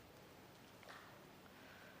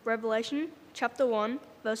Revelation chapter 1,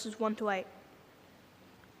 verses 1 to 8.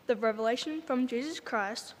 The revelation from Jesus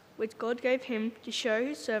Christ, which God gave him to show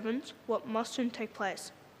his servants what must soon take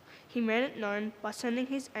place. He made it known by sending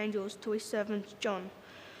his angels to his servant John,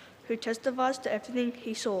 who testifies to everything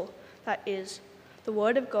he saw, that is, the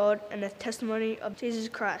word of God and the testimony of Jesus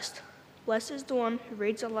Christ. Blessed is the one who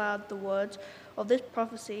reads aloud the words of this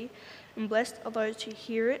prophecy, and blessed are those who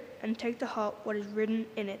hear it and take to heart what is written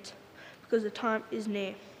in it, because the time is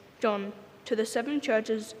near. John, to the 7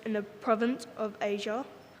 churches in the province of Asia,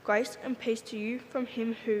 grace and peace to you from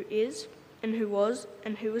him who is, and who was,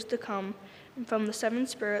 and who is to come, and from the 7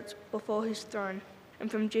 spirits before his throne,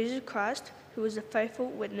 and from Jesus Christ, who is a faithful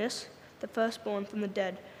witness, the firstborn from the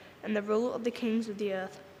dead, and the ruler of the kings of the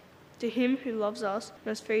earth. To him who loves us and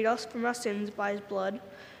has freed us from our sins by his blood,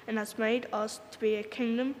 and has made us to be a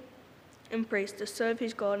kingdom and priests to serve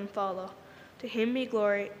his God and Father. To him be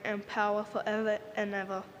glory and power forever and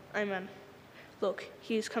ever. Amen. Look,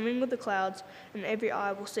 he is coming with the clouds, and every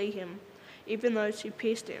eye will see him, even those who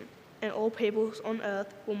pierced him, and all peoples on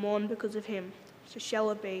earth will mourn because of him. So shall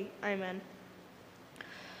it be. Amen.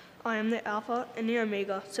 I am the Alpha and the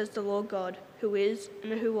Omega, says the Lord God, who is,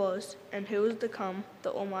 and who was, and who is to come,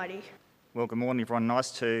 the Almighty. Well, good morning, everyone.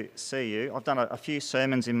 Nice to see you. I've done a few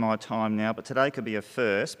sermons in my time now, but today could be a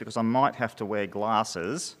first because I might have to wear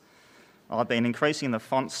glasses. I've been increasing the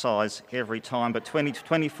font size every time, but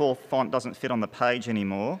 24 font doesn't fit on the page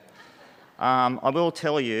anymore. I will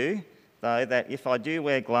tell you, though, that if I do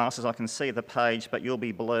wear glasses, I can see the page, but you'll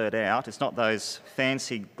be blurred out. It's not those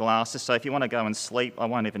fancy glasses, so if you want to go and sleep, I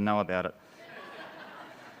won't even know about it.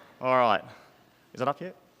 All right. Is it up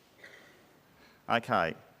yet?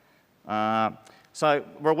 Okay. So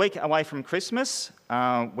we're a week away from Christmas,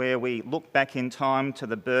 where we look back in time to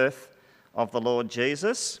the birth of the Lord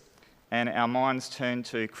Jesus, and our minds turn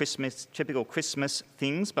to Christmas, typical Christmas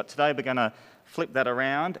things, but today we're going to flip that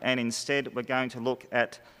around, and instead we're going to look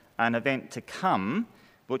at an event to come,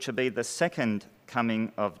 which will be the second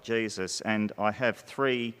coming of Jesus. And I have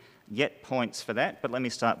 3 yet points for that, but let me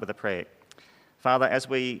start with a prayer. Father, as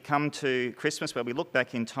we come to Christmas, where we look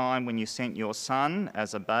back in time when you sent your Son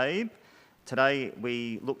as a babe, today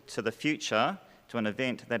we look to the future, to an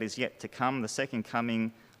event that is yet to come, the second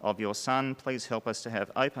coming of your Son. Please help us to have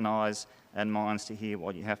open eyes and minds to hear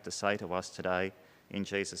what you have to say to us today. In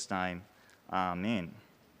Jesus' name, amen.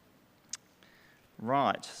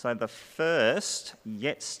 Right, so the first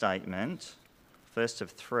yet statement, first of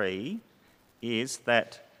 3, is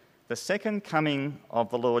that the second coming of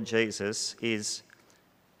the Lord Jesus is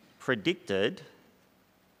predicted,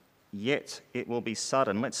 yet it will be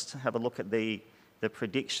sudden. Let's have a look at the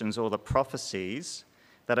predictions or the prophecies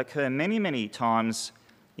that occur many, many times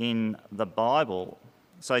in the Bible.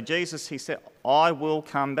 So Jesus, he said, I will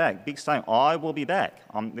come back. Big statement, I will be back.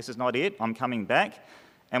 This is not it, I'm coming back.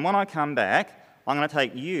 And when I come back, I'm going to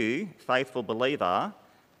take you, faithful believer,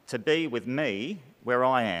 to be with me where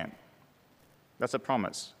I am. That's a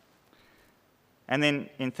promise. And then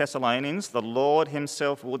in Thessalonians, the Lord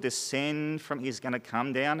himself will descend from, he's going to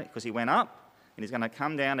come down, because he went up, and he's going to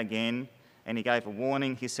come down again, and he gave a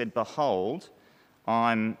warning. He said, behold,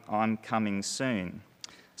 I'm coming soon.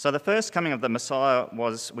 So the first coming of the Messiah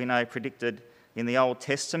was, we know, predicted in the Old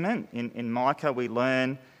Testament. In Micah, we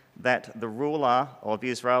learn that the ruler of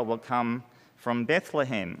Israel will come from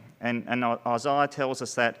Bethlehem. And Isaiah tells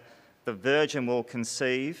us that the virgin will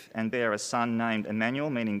conceive and bear a son named Emmanuel,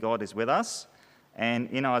 meaning God is with us. And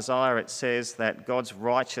in Isaiah it says that God's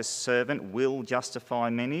righteous servant will justify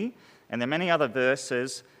many. And there are many other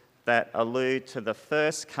verses that allude to the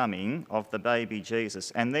first coming of the baby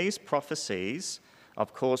Jesus. And these prophecies,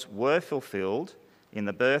 of course, were fulfilled in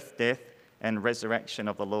the birth, death, and resurrection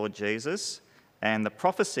of the Lord Jesus. And the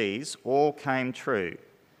prophecies all came true.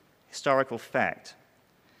 Historical fact.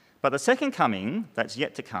 But the second coming, that's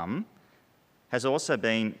yet to come, has also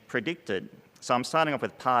been predicted. So I'm starting off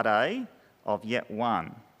with part A of yet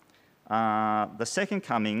one. The second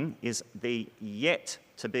coming is the yet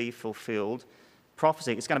to be fulfilled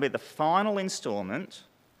prophecy. It's going to be the final instalment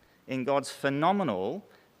in God's phenomenal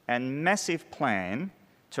and massive plan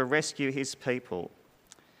to rescue his people.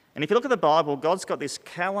 And if you look at the Bible, God's got this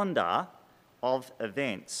calendar of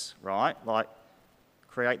events, right? Like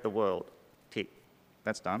create the world, tick,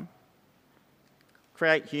 that's done.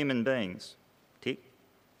 Create human beings, tick,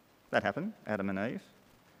 that happened, Adam and Eve.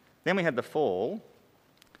 Then we had the fall,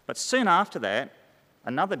 but soon after that,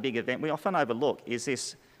 another big event we often overlook is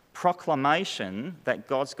this proclamation that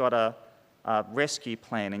God's got a rescue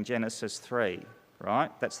plan in Genesis 3,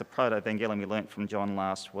 right? That's the proto-evangelium we learnt from John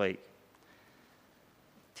last week.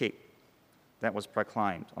 Tick, that was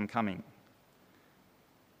proclaimed, I'm coming.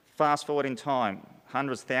 Fast forward in time,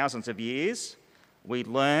 hundreds, thousands of years, we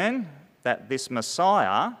learn that this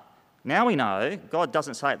Messiah, now we know, God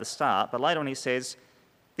doesn't say at the start, but later on he says,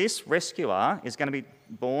 this rescuer is going to be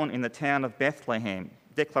born in the town of Bethlehem.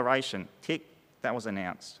 Declaration, tick, that was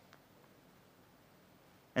announced.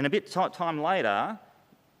 And a bit time later,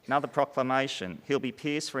 another proclamation, he'll be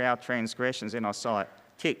pierced for our transgressions in our sight,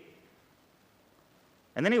 tick.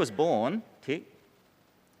 And then he was born, tick.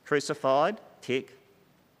 Crucified, tick.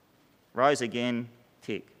 Rose again,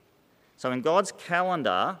 tick. So in God's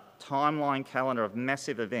calendar, timeline calendar of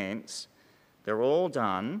massive events, they're all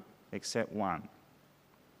done except one.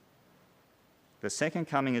 The second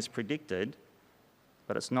coming is predicted,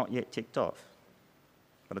 but it's not yet ticked off.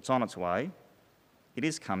 But it's on its way. It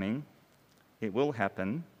is coming. It will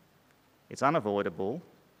happen. It's unavoidable.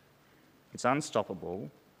 It's unstoppable.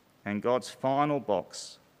 And God's final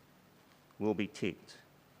box will be ticked.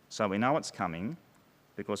 So we know it's coming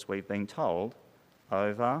because we've been told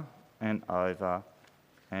over and over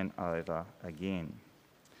and over again.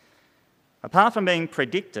 Apart from being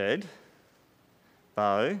predicted,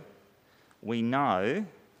 though, we know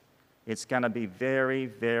it's going to be very,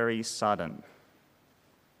 very sudden.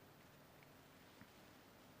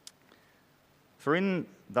 For in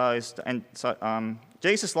those, and so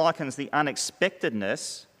Jesus likens the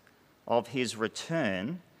unexpectedness of his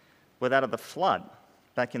return with that of the flood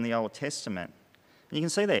back in the Old Testament. And you can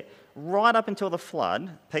see there, right up until the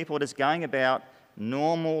flood, people were just going about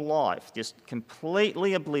normal life, just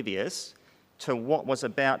completely oblivious to what was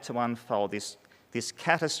about to unfold, this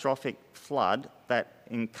catastrophic flood that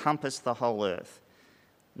encompassed the whole earth.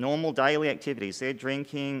 Normal daily activities, they're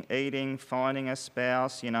drinking, eating, finding a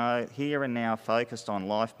spouse, here and now focused on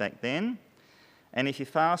life back then. And if you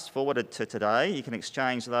fast forwarded to today, you can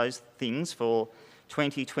exchange those things for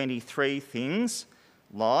 2023 things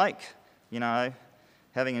like,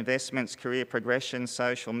 having investments, career progression,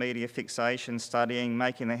 social media fixation, studying,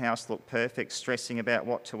 making the house look perfect, stressing about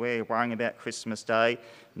what to wear, worrying about Christmas Day,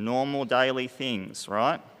 normal daily things,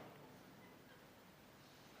 right?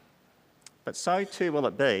 But so too will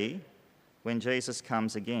it be when Jesus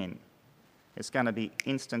comes again. It's going to be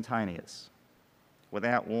instantaneous,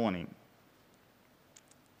 without warning.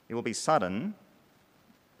 It will be sudden,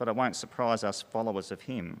 but it won't surprise us followers of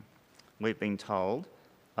him. We've been told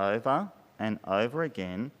over and over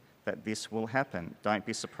again that this will happen. Don't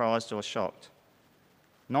be surprised or shocked.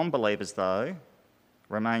 Non-believers, though,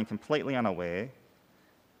 remain completely unaware.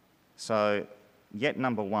 So, yet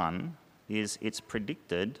number one is it's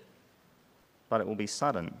predicted, but it will be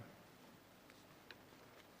sudden.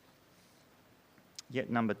 Yet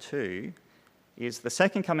number two is the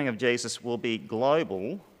second coming of Jesus will be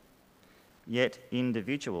global, yet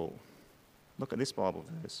individual. Look at this Bible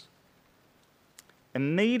verse.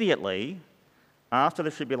 Immediately after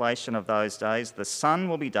the tribulation of those days, the sun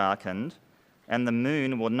will be darkened, and the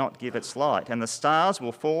moon will not give its light, and the stars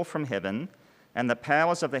will fall from heaven, and the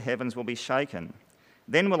powers of the heavens will be shaken.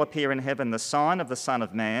 Then will appear in heaven the sign of the Son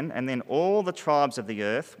of Man, and then all the tribes of the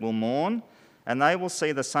earth will mourn, and they will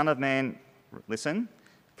see the Son of Man, listen,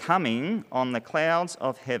 coming on the clouds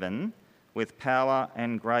of heaven with power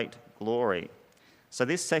and great glory. So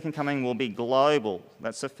this second coming will be global.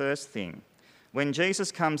 That's the first thing. When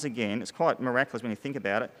Jesus comes again, it's quite miraculous when you think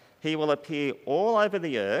about it, he will appear all over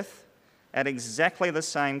the earth at exactly the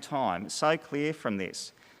same time. It's so clear from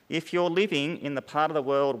this. If you're living in the part of the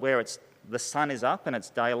world where the sun is up and it's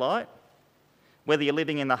daylight, whether you're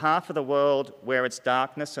living in the half of the world where it's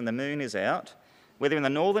darkness and the moon is out, whether in the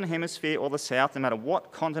northern hemisphere or the south, no matter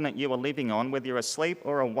what continent you are living on, whether you're asleep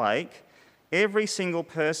or awake, every single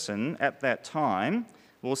person at that time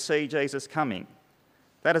will see Jesus coming.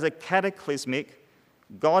 That is a cataclysmic,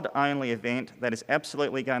 God-only event that is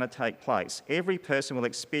absolutely going to take place. Every person will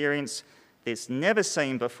experience this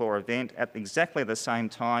never-seen-before event at exactly the same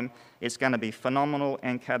time. It's going to be phenomenal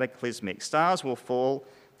and cataclysmic. Stars will fall.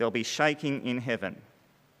 There'll be shaking in heaven.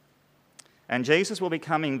 And Jesus will be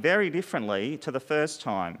coming very differently to the first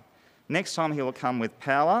time. Next time he will come with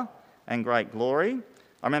power and great glory.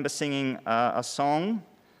 I remember singing a song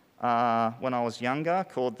when I was younger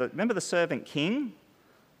called, remember The Servant King?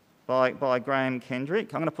 By Graham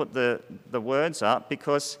Kendrick. I'm going to put the words up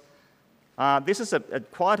because this is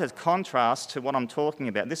quite a contrast to what I'm talking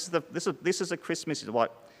about. This is a Christmas. It's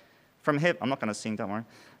like from heaven. I'm not going to sing. Don't worry.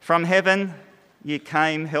 From heaven, you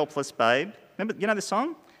came, helpless babe. Remember, you know the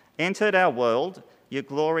song? Entered our world, your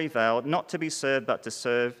glory veiled, not to be served but to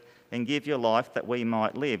serve, and give your life that we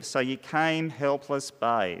might live. So you came, helpless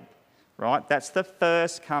babe. Right? That's the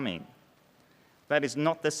first coming. That is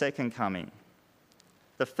not the second coming.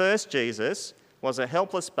 The first Jesus was a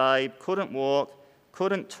helpless babe, couldn't walk,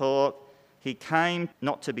 couldn't talk. He came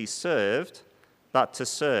not to be served, but to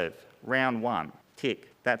serve. Round one.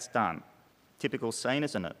 Tick. That's done. Typical scene,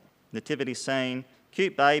 isn't it? Nativity scene.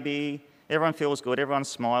 Cute baby. Everyone feels good. Everyone's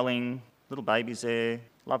smiling. Little baby's there.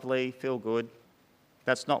 Lovely. Feel good.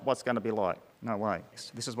 That's not what's going to be like. No way.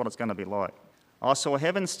 This is what it's going to be like. I saw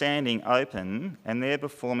heaven standing open, and there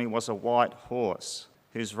before me was a white horse,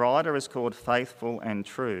 whose rider is called Faithful and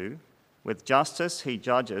True. With justice he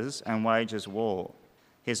judges and wages war.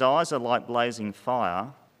 His eyes are like blazing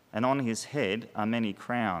fire, and on his head are many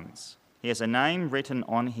crowns. He has a name written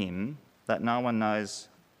on him that no one knows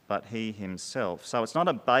but he himself. So it's not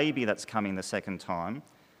a baby that's coming the second time.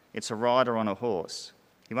 It's a rider on a horse.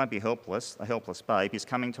 He won't be helpless, a helpless babe. He's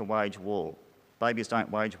coming to wage war. Babies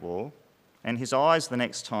don't wage war. And his eyes the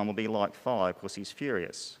next time will be like fire because he's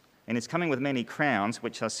furious. And he's coming with many crowns,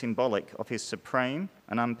 which are symbolic of his supreme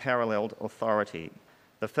and unparalleled authority.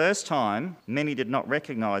 The first time, many did not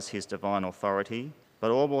recognise his divine authority,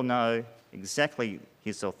 but all will know exactly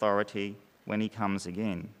his authority when he comes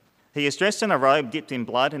again. He is dressed in a robe dipped in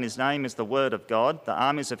blood, and his name is the Word of God. The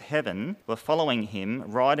armies of heaven were following him,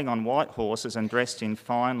 riding on white horses and dressed in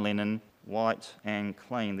fine linen, white and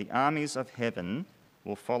clean. The armies of heaven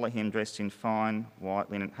will follow him dressed in fine white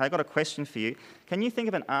linen. Hey, I've got a question for you. Can you think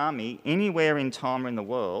of an army anywhere in time or in the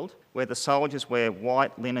world where the soldiers wear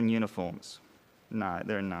white linen uniforms? No,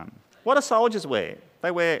 there are none. What do soldiers wear? They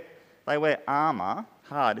wear armour,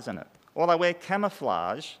 hard, isn't it? Or they wear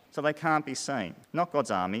camouflage so they can't be seen. Not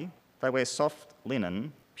God's army. They wear soft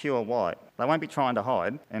linen, pure white. They won't be trying to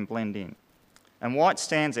hide and blend in. And white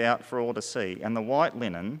stands out for all to see, and the white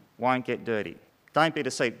linen won't get dirty. Don't be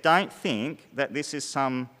deceived. Don't think that this is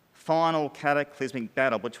some final cataclysmic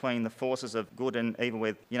battle between the forces of good and evil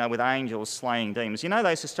with angels slaying demons. You know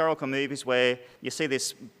those historical movies where you see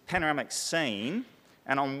this panoramic scene,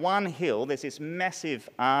 and on one hill there's this massive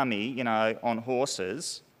army, on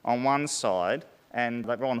horses on one side, and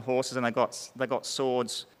they're on horses and they've got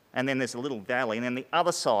swords, and then there's a little valley, and then the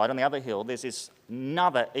other side, on the other hill, there's this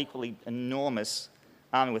another equally enormous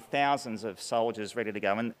army with thousands of soldiers ready to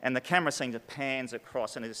go. And the camera seems to pans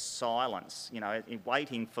across, and there's silence,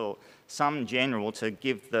 waiting for some general to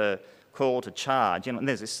give the call to charge. And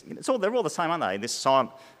there's this, they're all the same, aren't they? This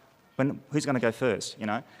silent, who's going to go first,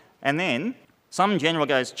 And then some general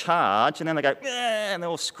goes charge, and then they go, "Yeah," and they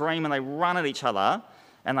all scream and they run at each other,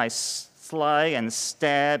 and they slay and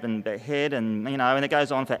stab and behead, and and it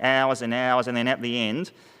goes on for hours and hours, and then at the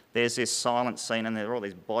end, there's this silent scene and there are all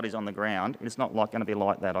these bodies on the ground. It's not going to be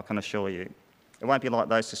like that, I can assure you. It won't be like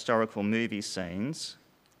those historical movie scenes.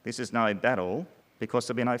 This is no battle because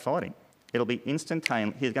there'll be no fighting. It'll be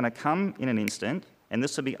instantaneous. He's going to come in an instant, and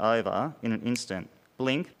this will be over in an instant.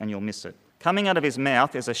 Blink and you'll miss it. Coming out of his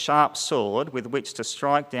mouth is a sharp sword with which to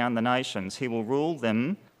strike down the nations. He will rule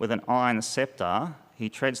them with an iron sceptre. He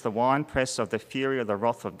treads the winepress of the fury of the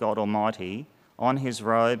wrath of God Almighty. On his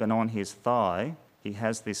robe and on his thigh he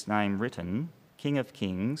has this name written, King of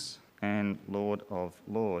Kings and Lord of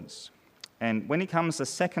Lords. And when he comes the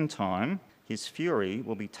second time, his fury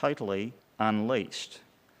will be totally unleashed.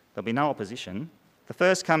 There'll be no opposition. The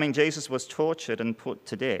first coming, Jesus was tortured and put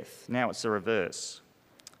to death. Now it's the reverse.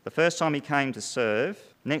 The first time he came to serve,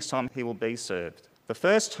 next time he will be served. The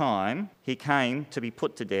first time he came to be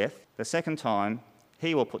put to death, the second time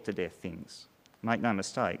he will put to death things. Make no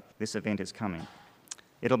mistake, this event is coming.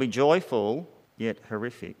 It'll be joyful, yet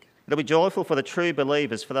horrific. It'll be joyful for the true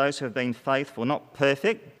believers, for those who have been faithful, not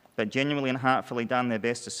perfect, but genuinely and heartfully done their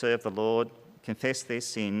best to serve the Lord, confess their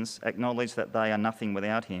sins, acknowledge that they are nothing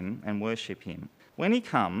without him, and worship him. When he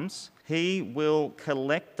comes, he will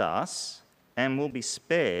collect us and will be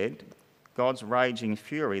spared God's raging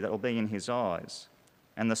fury that will be in his eyes.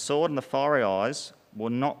 And the sword and the fiery eyes will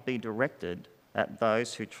not be directed at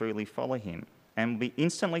those who truly follow him, and will be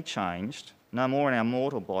instantly changed. No more in our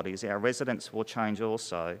mortal bodies, our residence will change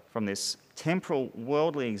also from this temporal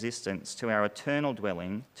worldly existence to our eternal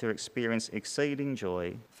dwelling to experience exceeding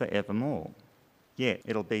joy forevermore. Yet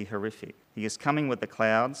it'll be horrific. He is coming with the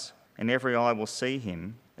clouds, and every eye will see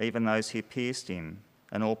him, even those who pierced him,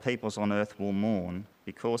 and all peoples on earth will mourn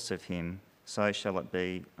because of him. So shall it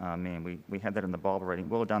be. Amen. We had that in the Bible reading.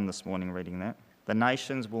 Well done this morning reading that. The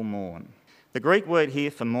nations will mourn. The Greek word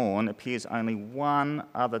here for mourn appears only one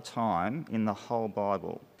other time in the whole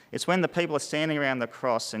Bible. It's when the people are standing around the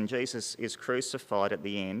cross and Jesus is crucified at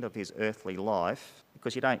the end of his earthly life,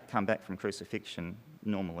 because you don't come back from crucifixion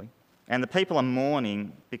normally. And the people are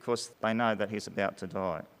mourning because they know that he's about to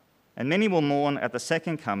die. And many will mourn at the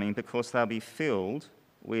second coming because they'll be filled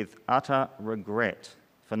with utter regret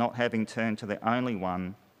for not having turned to the only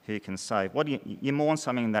one who can save. You mourn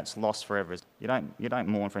something that's lost forever. You don't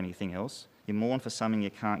mourn for anything else. You mourn for something you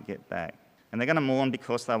can't get back. And they're going to mourn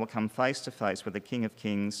because they will come face to face with the King of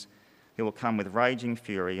Kings, who will come with raging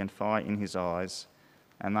fury and fire in his eyes,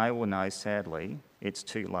 and they will know, sadly, it's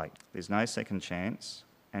too late. There's no second chance,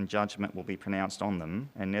 and judgment will be pronounced on them,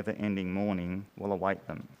 and never-ending mourning will await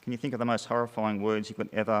them. Can you think of the most horrifying words you could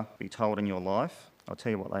ever be told in your life? I'll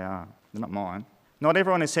tell you what they are. They're not mine. Not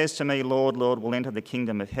everyone who says to me, Lord, Lord, will enter the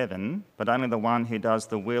kingdom of heaven, but only the one who does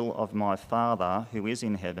the will of my Father who is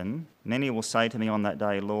in heaven. Many will say to me on that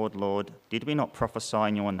day, Lord, Lord, did we not prophesy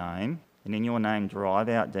in your name, and in your name drive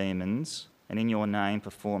out demons, and in your name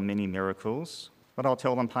perform many miracles? But I'll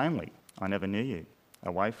tell them plainly, I never knew you.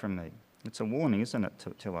 Away from me. It's a warning, isn't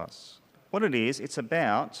it, to us? What it is, it's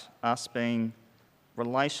about us being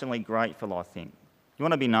relationally grateful, I think. You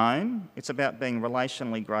want to be known? It's about being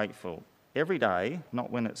relationally grateful. Every day, not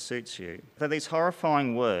when it suits you. So these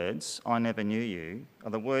horrifying words, I never knew you, are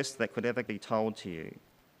the worst that could ever be told to you.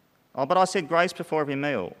 Oh, but I said grace before every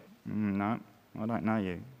meal. No, I don't know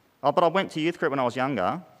you. Oh, but I went to youth group when I was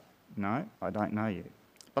younger. No, I don't know you.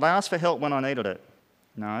 But I asked for help when I needed it.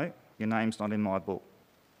 No, your name's not in my book.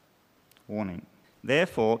 Warning.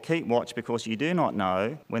 Therefore, keep watch, because you do not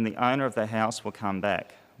know when the owner of the house will come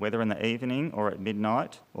back, whether in the evening or at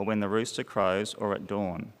midnight, or when the rooster crows or at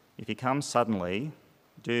dawn. If he comes suddenly,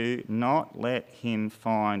 do not let him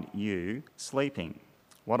find you sleeping.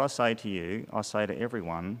 What I say to you, I say to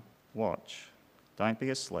everyone, watch. Don't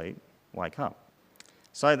be asleep, wake up.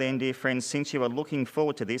 So then, dear friends, since you are looking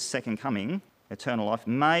forward to this second coming, eternal life,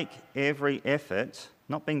 make every effort,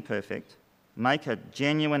 not being perfect, make a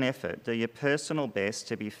genuine effort, do your personal best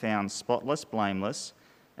to be found spotless, blameless,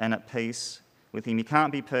 and at peace with him. You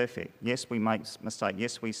can't be perfect. Yes, we make mistakes.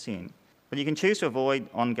 Yes, we sin. But you can choose to avoid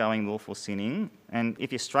ongoing willful sinning. And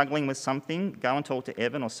if you're struggling with something, go and talk to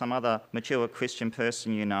Evan or some other mature Christian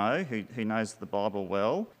person you know who knows the Bible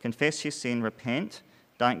well. Confess your sin, repent,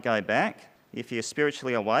 don't go back. If you're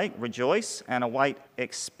spiritually awake, rejoice and await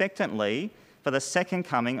expectantly for the second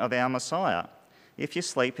coming of our Messiah. If you're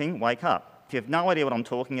sleeping, wake up. If you have no idea what I'm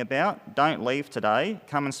talking about, don't leave today.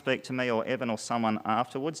 Come and speak to me or Evan or someone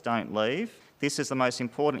afterwards. Don't leave. This is the most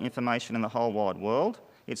important information in the whole wide world.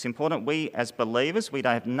 It's important we as believers, we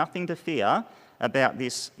don't have nothing to fear about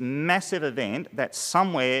this massive event that's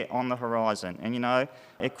somewhere on the horizon. And you know,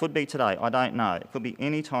 it could be today, I don't know. It could be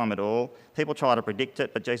any time at all. People try to predict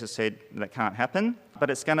it, but Jesus said that can't happen. But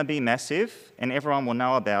it's going to be massive, and everyone will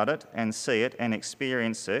know about it and see it and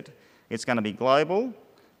experience it. It's going to be global,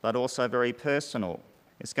 but also very personal.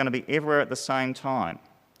 It's going to be everywhere at the same time.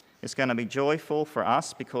 It's going to be joyful for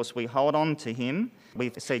us because we hold on to him.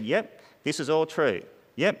 We've said, yep, this is all true.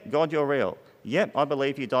 Yep, God, you're real. Yep, I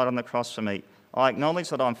believe you died on the cross for me. I acknowledge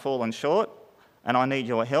that I'm fallen short and I need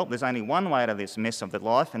your help. There's only one way out of this mess of the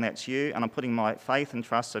life, and that's you, and I'm putting my faith and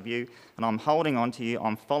trust of you, and I'm holding on to you,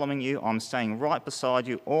 I'm following you, I'm staying right beside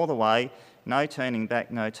you all the way. No turning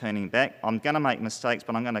back, no turning back. I'm going to make mistakes,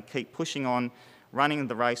 but I'm going to keep pushing on, running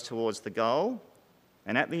the race towards the goal.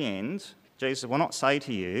 And at the end, Jesus will not say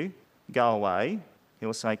to you, go away. He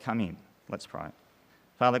will say, come in. Let's pray.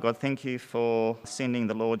 Father God, thank you for sending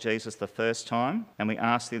the Lord Jesus the first time, and we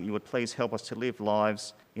ask that you would please help us to live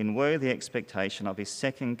lives in worthy expectation of his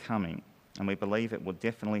second coming, and we believe it will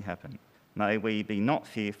definitely happen. May we be not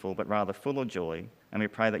fearful, but rather full of joy, and we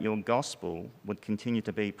pray that your gospel would continue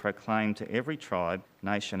to be proclaimed to every tribe,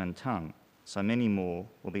 nation and tongue, so many more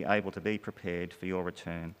will be able to be prepared for your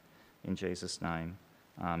return. In Jesus' name,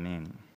 amen.